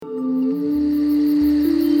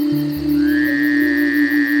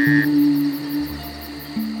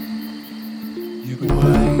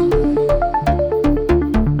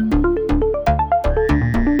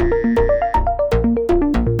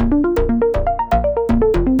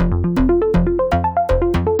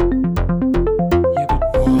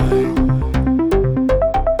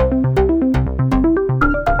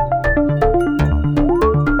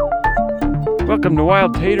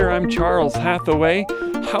Wild Tater, I'm Charles Hathaway.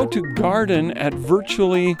 How to garden at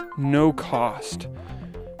virtually no cost.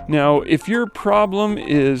 Now, if your problem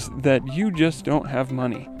is that you just don't have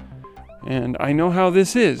money, and I know how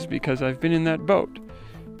this is because I've been in that boat,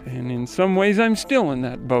 and in some ways I'm still in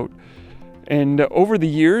that boat. And over the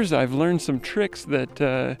years, I've learned some tricks that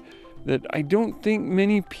I don't think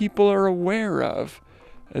many people are aware of,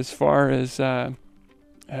 as far as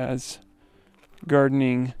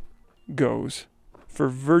gardening goes, for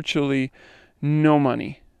virtually no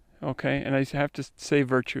money. Okay, and I have to say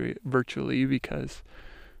virtually because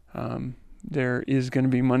there is going to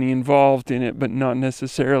be money involved in it, but not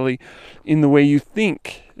necessarily in the way you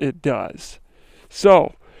think it does.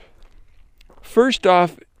 So, first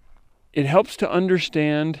off, it helps to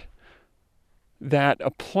understand that a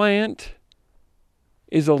plant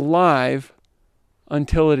is alive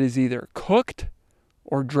until it is either cooked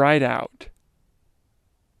or dried out,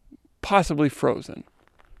 possibly frozen.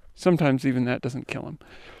 Sometimes even that doesn't kill them.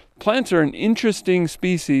 Plants are an interesting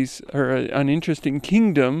species, or an interesting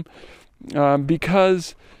kingdom,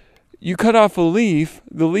 because you cut off a leaf,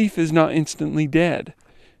 the leaf is not instantly dead.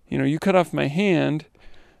 You know, you cut off my hand,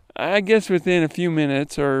 I guess within a few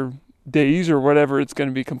minutes or days or whatever, it's going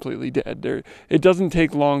to be completely dead. It doesn't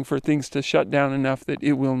take long for things to shut down enough that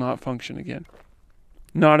it will not function again.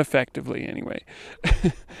 Not effectively, anyway.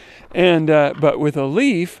 But with a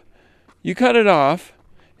leaf, you cut it off.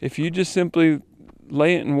 If you just simply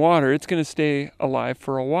lay it in water, it's going to stay alive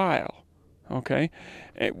for a while. Okay?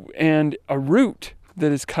 And a root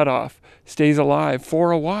that is cut off stays alive for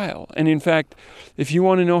a while. And in fact, if you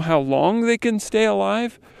want to know how long they can stay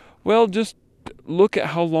alive, well, just look at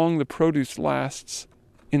how long the produce lasts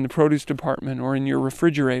in the produce department or in your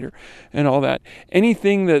refrigerator and all that.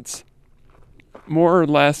 Anything that's more or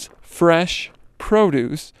less fresh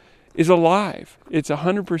produce is alive. It's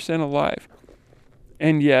 100% alive.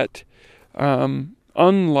 And yet,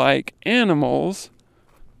 unlike animals,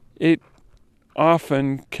 it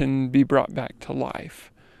often can be brought back to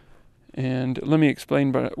life. And let me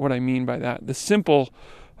explain what I mean by that. The simple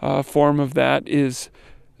form of that is,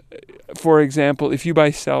 for example, if you buy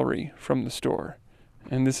celery from the store,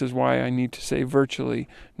 and this is why I need to say virtually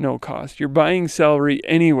no cost. You're buying celery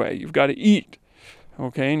anyway. You've got to eat,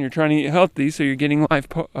 okay? And you're trying to eat healthy, so you're getting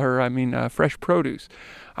fresh produce.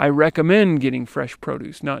 I recommend getting fresh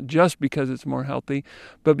produce, not just because it's more healthy,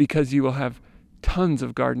 but because you will have tons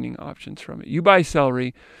of gardening options from it. You buy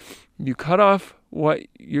celery, you cut off what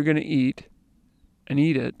you're going to eat and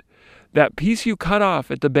eat it. That piece you cut off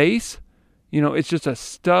at the base, you know, it's just a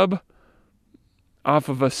stub off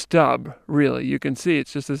of a stub, really. You can see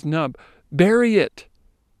it's just this nub. Bury it,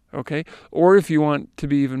 okay? Or if you want to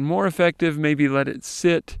be even more effective, maybe let it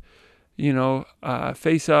sit,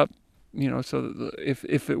 face up, so that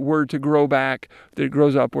if it were to grow back, that it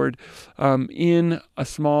grows upward, in a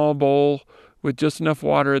small bowl with just enough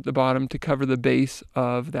water at the bottom to cover the base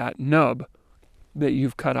of that nub that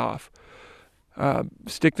you've cut off.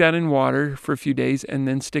 Stick that in water for a few days and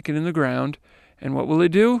then stick it in the ground. And what will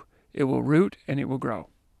it do? It will root and it will grow.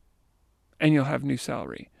 And you'll have new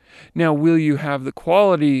celery. Now, will you have the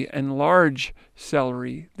quality and large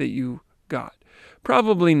celery that you got?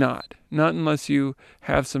 Probably not. Not unless you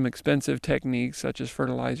have some expensive techniques such as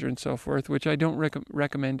fertilizer and so forth, which I don't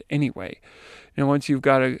recommend anyway. And once you've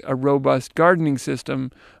got a robust gardening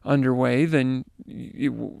system underway, then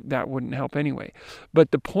that wouldn't help anyway.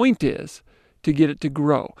 But the point is to get it to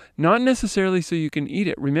grow, not necessarily so you can eat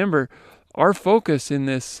it. Remember, our focus in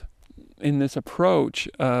this approach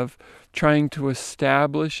of trying to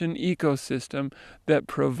establish an ecosystem that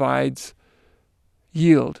provides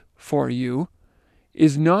yield for you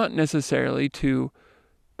is not necessarily to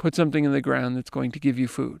put something in the ground that's going to give you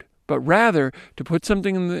food, but rather to put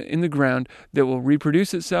something in the ground that will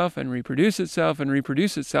reproduce itself and reproduce itself and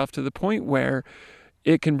reproduce itself to the point where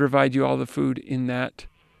it can provide you all the food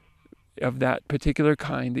of that particular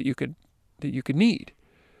kind that you could need.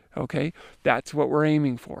 Okay, that's what we're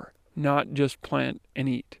aiming for, not just plant and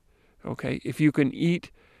eat. Okay, if you can eat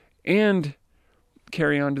and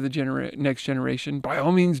carry on to the next generation, by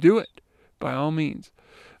all means do it. By all means.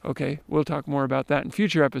 Okay, we'll talk more about that in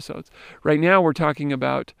future episodes. Right now we're talking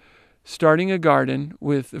about starting a garden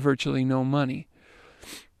with virtually no money.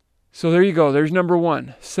 So there you go. There's number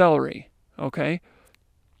one, celery. Okay,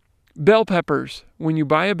 bell peppers. When you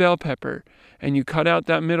buy a bell pepper and you cut out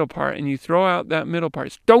that middle part and you throw out that middle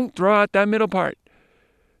part, don't throw out that middle part.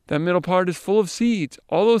 That middle part is full of seeds.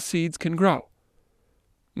 All those seeds can grow.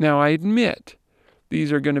 Now, I admit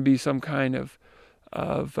these are going to be some kind of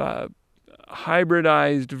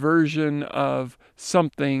hybridized version of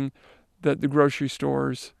something that the grocery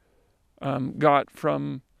stores got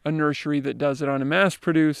from a nursery that does it on a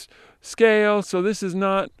mass-produced scale. So this is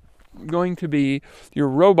not going to be your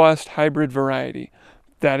robust hybrid variety.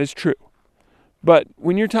 That is true. But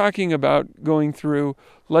when you're talking about going through,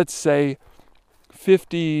 let's say,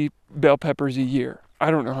 50 bell peppers a year, I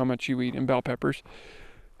don't know how much you eat in bell peppers,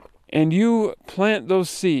 and you plant those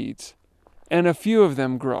seeds, and a few of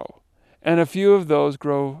them grow, and a few of those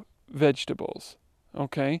grow vegetables,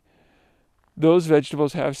 okay? Those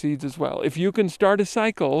vegetables have seeds as well. If you can start a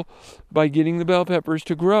cycle by getting the bell peppers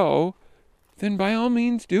to grow, then by all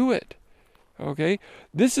means do it, okay?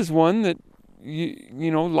 This is one that,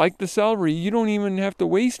 you know, like the celery, you don't even have to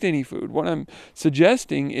waste any food. What I'm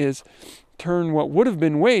suggesting is turn what would have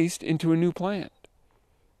been waste into a new plant.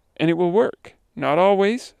 And it will work. Not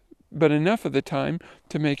always, but enough of the time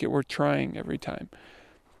to make it worth trying every time.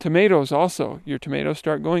 Tomatoes also. Your tomatoes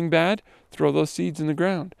start going bad, throw those seeds in the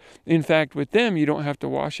ground. In fact, with them, you don't have to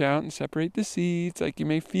wash out and separate the seeds like you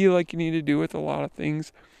may feel like you need to do with a lot of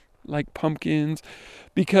things like pumpkins,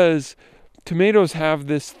 because tomatoes have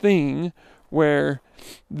this thing where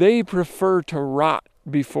they prefer to rot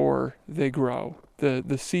before they grow.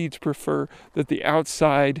 The seeds prefer that the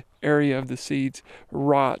outside area of the seeds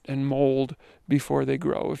rot and mold before they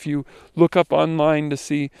grow. If you look up online to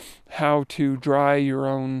see how to dry your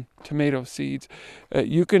own tomato seeds,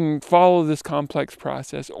 you can follow this complex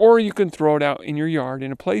process, or you can throw it out in your yard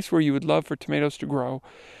in a place where you would love for tomatoes to grow,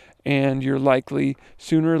 and you're likely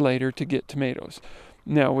sooner or later to get tomatoes.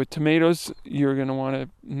 Now with tomatoes, you're going to want to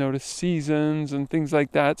notice seasons and things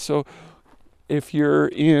like that. So if you're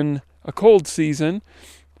in a cold season,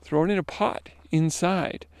 throw it in a pot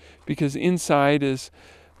inside, because inside is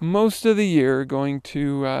most of the year going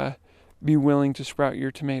to be willing to sprout your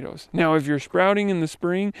tomatoes. Now, if you're sprouting in the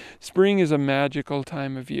spring, spring is a magical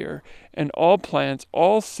time of year, and all plants,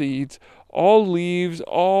 all seeds, all leaves,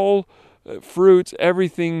 all fruits,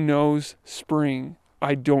 everything knows spring.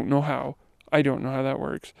 I don't know how that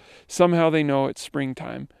works. Somehow they know it's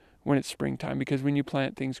springtime when it's springtime, because when you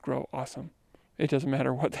plant, things grow awesome. It doesn't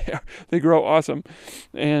matter what they are. They grow awesome.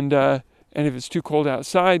 And if it's too cold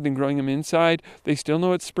outside, then growing them inside, they still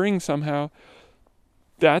know it's spring somehow.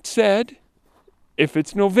 That said, if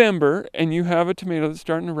it's November and you have a tomato that's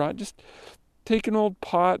starting to rot, just take an old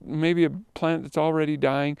pot, maybe a plant that's already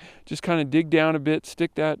dying, just kind of dig down a bit,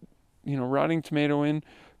 stick that, rotting tomato in,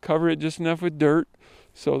 cover it just enough with dirt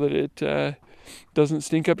so that it doesn't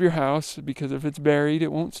stink up your house, because if it's buried,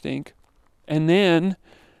 it won't stink. And then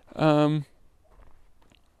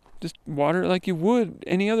just water it like you would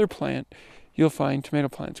any other plant. You'll find tomato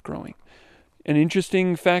plants growing. An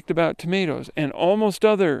interesting fact about tomatoes and almost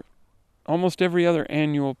every other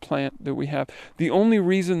annual plant that we have, the only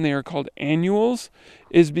reason they are called annuals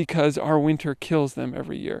is because our winter kills them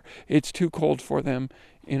every year. It's too cold for them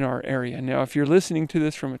in our area. Now, if you're listening to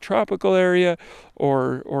this from a tropical area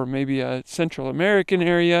or maybe a Central American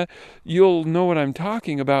area, you'll know what I'm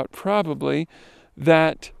talking about probably,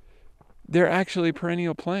 that they're actually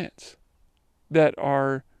perennial plants that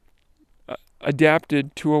are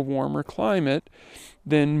adapted to a warmer climate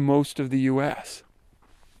than most of the U.S.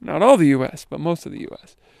 Not all the U.S., but most of the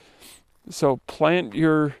U.S. So plant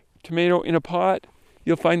your tomato in a pot.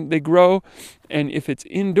 You'll find they grow. And if it's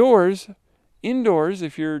indoors,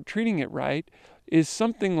 if you're treating it right, is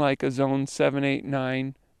something like a zone 7, 8,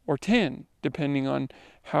 9, or 10, depending on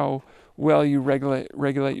how well you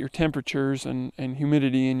regulate your temperatures and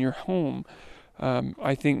humidity in your home.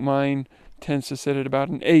 I think mine tends to sit at about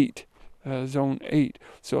an 8, zone 8.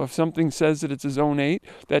 So if something says that it's a zone 8,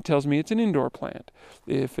 that tells me it's an indoor plant.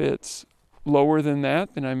 If it's lower than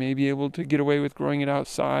that, then I may be able to get away with growing it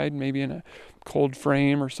outside, maybe in a cold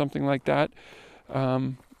frame or something like that.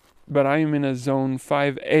 But I am in a zone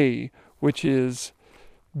 5A, which is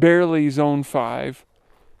barely zone 5.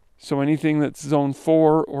 So anything that's zone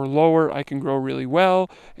 4 or lower, I can grow really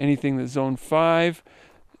well. Anything that's zone 5,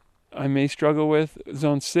 I may struggle with.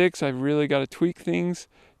 Zone 6, I've really got to tweak things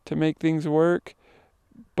to make things work,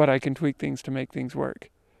 but I can tweak things to make things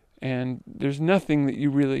work. And there's nothing that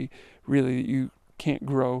you really you can't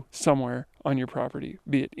grow somewhere on your property,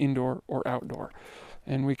 be it indoor or outdoor.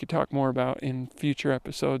 And we could talk more about in future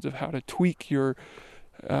episodes of how to tweak your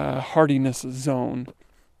hardiness zone.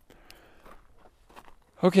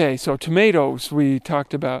 Okay, so tomatoes we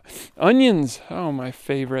talked about. Onions, oh, my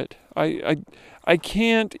favorite. I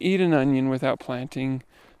can't eat an onion without planting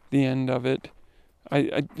the end of it.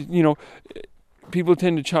 People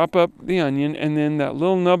tend to chop up the onion, and then that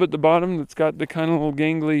little nub at the bottom that's got the kind of little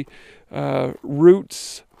gangly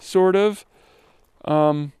roots, sort of.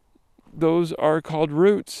 Those are called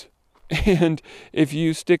roots. And if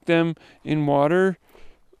you stick them in water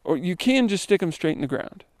or you can just stick them straight in the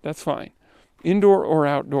ground. That's fine. Indoor or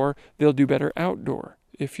outdoor, they'll do better outdoor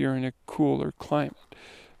if you're in a cooler climate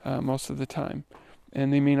most of the time.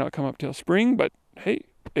 And they may not come up till spring, but hey,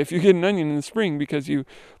 if you get an onion in the spring because you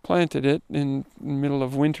planted it in the middle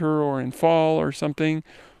of winter or in fall or something,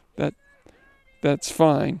 that's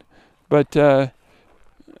fine. But so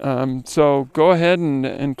go ahead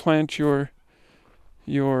and plant your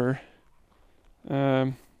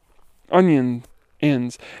onion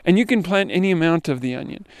ends, and you can plant any amount of the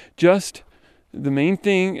onion. Just the main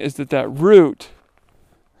thing is that root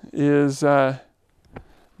is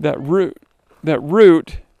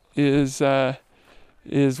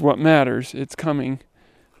is what matters. It's coming.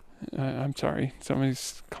 I'm sorry,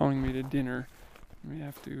 somebody's calling me to dinner. We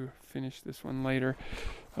have to finish this one later.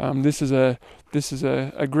 This is a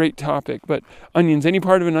great topic. But onions, any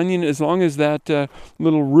part of an onion, as long as that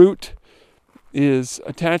little root is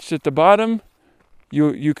attached at the bottom,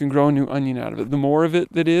 you can grow a new onion out of it. The more of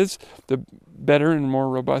it that is, the better and more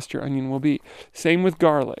robust your onion will be. Same with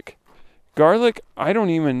garlic. Garlic, I don't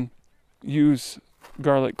even use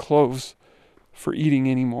garlic cloves for eating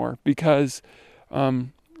anymore because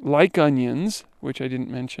like onions, which I didn't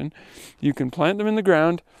mention, you can plant them in the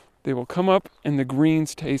ground, they will come up and the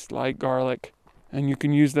greens taste like garlic, and you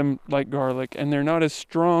can use them like garlic, and they're not as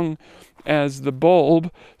strong as the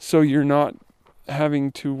bulb, so you're not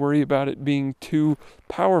having to worry about it being too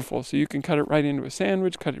powerful. So you can cut it right into a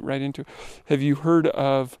sandwich, cut it right into... Have you heard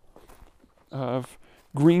of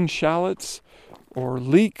green shallots or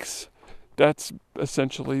leeks? That's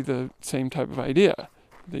essentially the same type of idea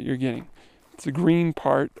that you're getting. It's the green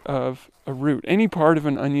part of a root. Any part of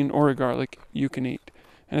an onion or a garlic you can eat,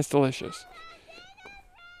 and it's delicious.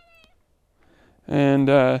 And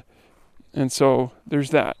so there's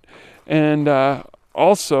that. And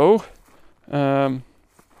also,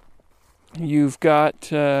 you've got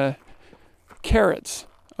carrots.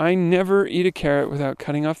 I never eat a carrot without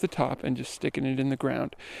cutting off the top and just sticking it in the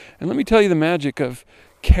ground. And let me tell you the magic of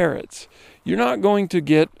carrots. You're not going to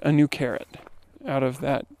get a new carrot out of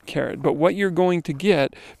that carrot, but what you're going to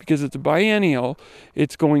get, because it's biennial,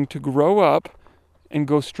 it's going to grow up and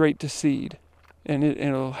go straight to seed, and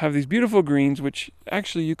it'll have these beautiful greens, which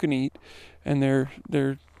actually you can eat, and they're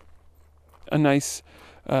a nice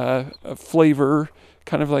flavor,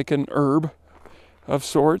 kind of like an herb of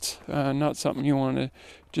sorts, not something you want to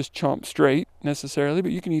just chomp straight necessarily,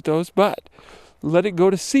 but you can eat those. But let it go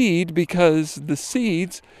to seed, because the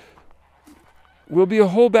seeds will be a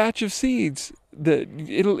whole batch of seeds that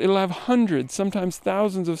it'll have hundreds, sometimes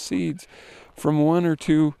thousands of seeds from one or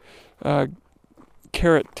two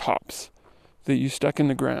carrot tops that you stuck in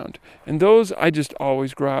the ground. And those I just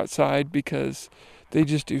always grow outside because they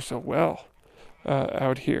just do so well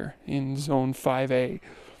out here in zone 5A.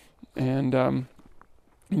 And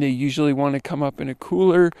they usually want to come up in a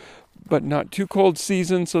cooler but not too cold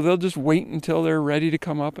season, so they'll just wait until they're ready to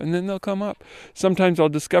come up, and then they'll come up. Sometimes I'll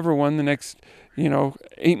discover one the next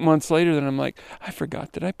 8 months later, then I'm like, I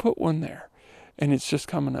forgot that I put one there, and it's just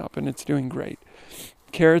coming up and it's doing great.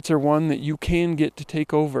 Carrots are one that you can get to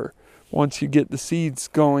take over once you get the seeds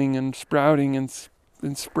going and sprouting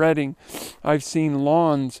and spreading. I've seen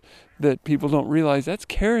lawns that people don't realize that's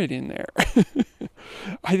carrot in there.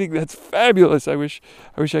 I think that's fabulous. I wish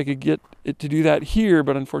I could get it to do that here,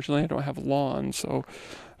 but unfortunately I don't have lawn. So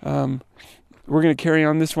we're going to carry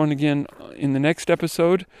on this one again in the next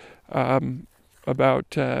episode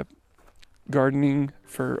about gardening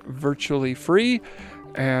for virtually free.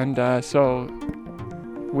 And so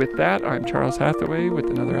with that, I'm Charles Hathaway with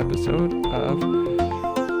another episode of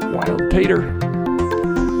Wild Tater.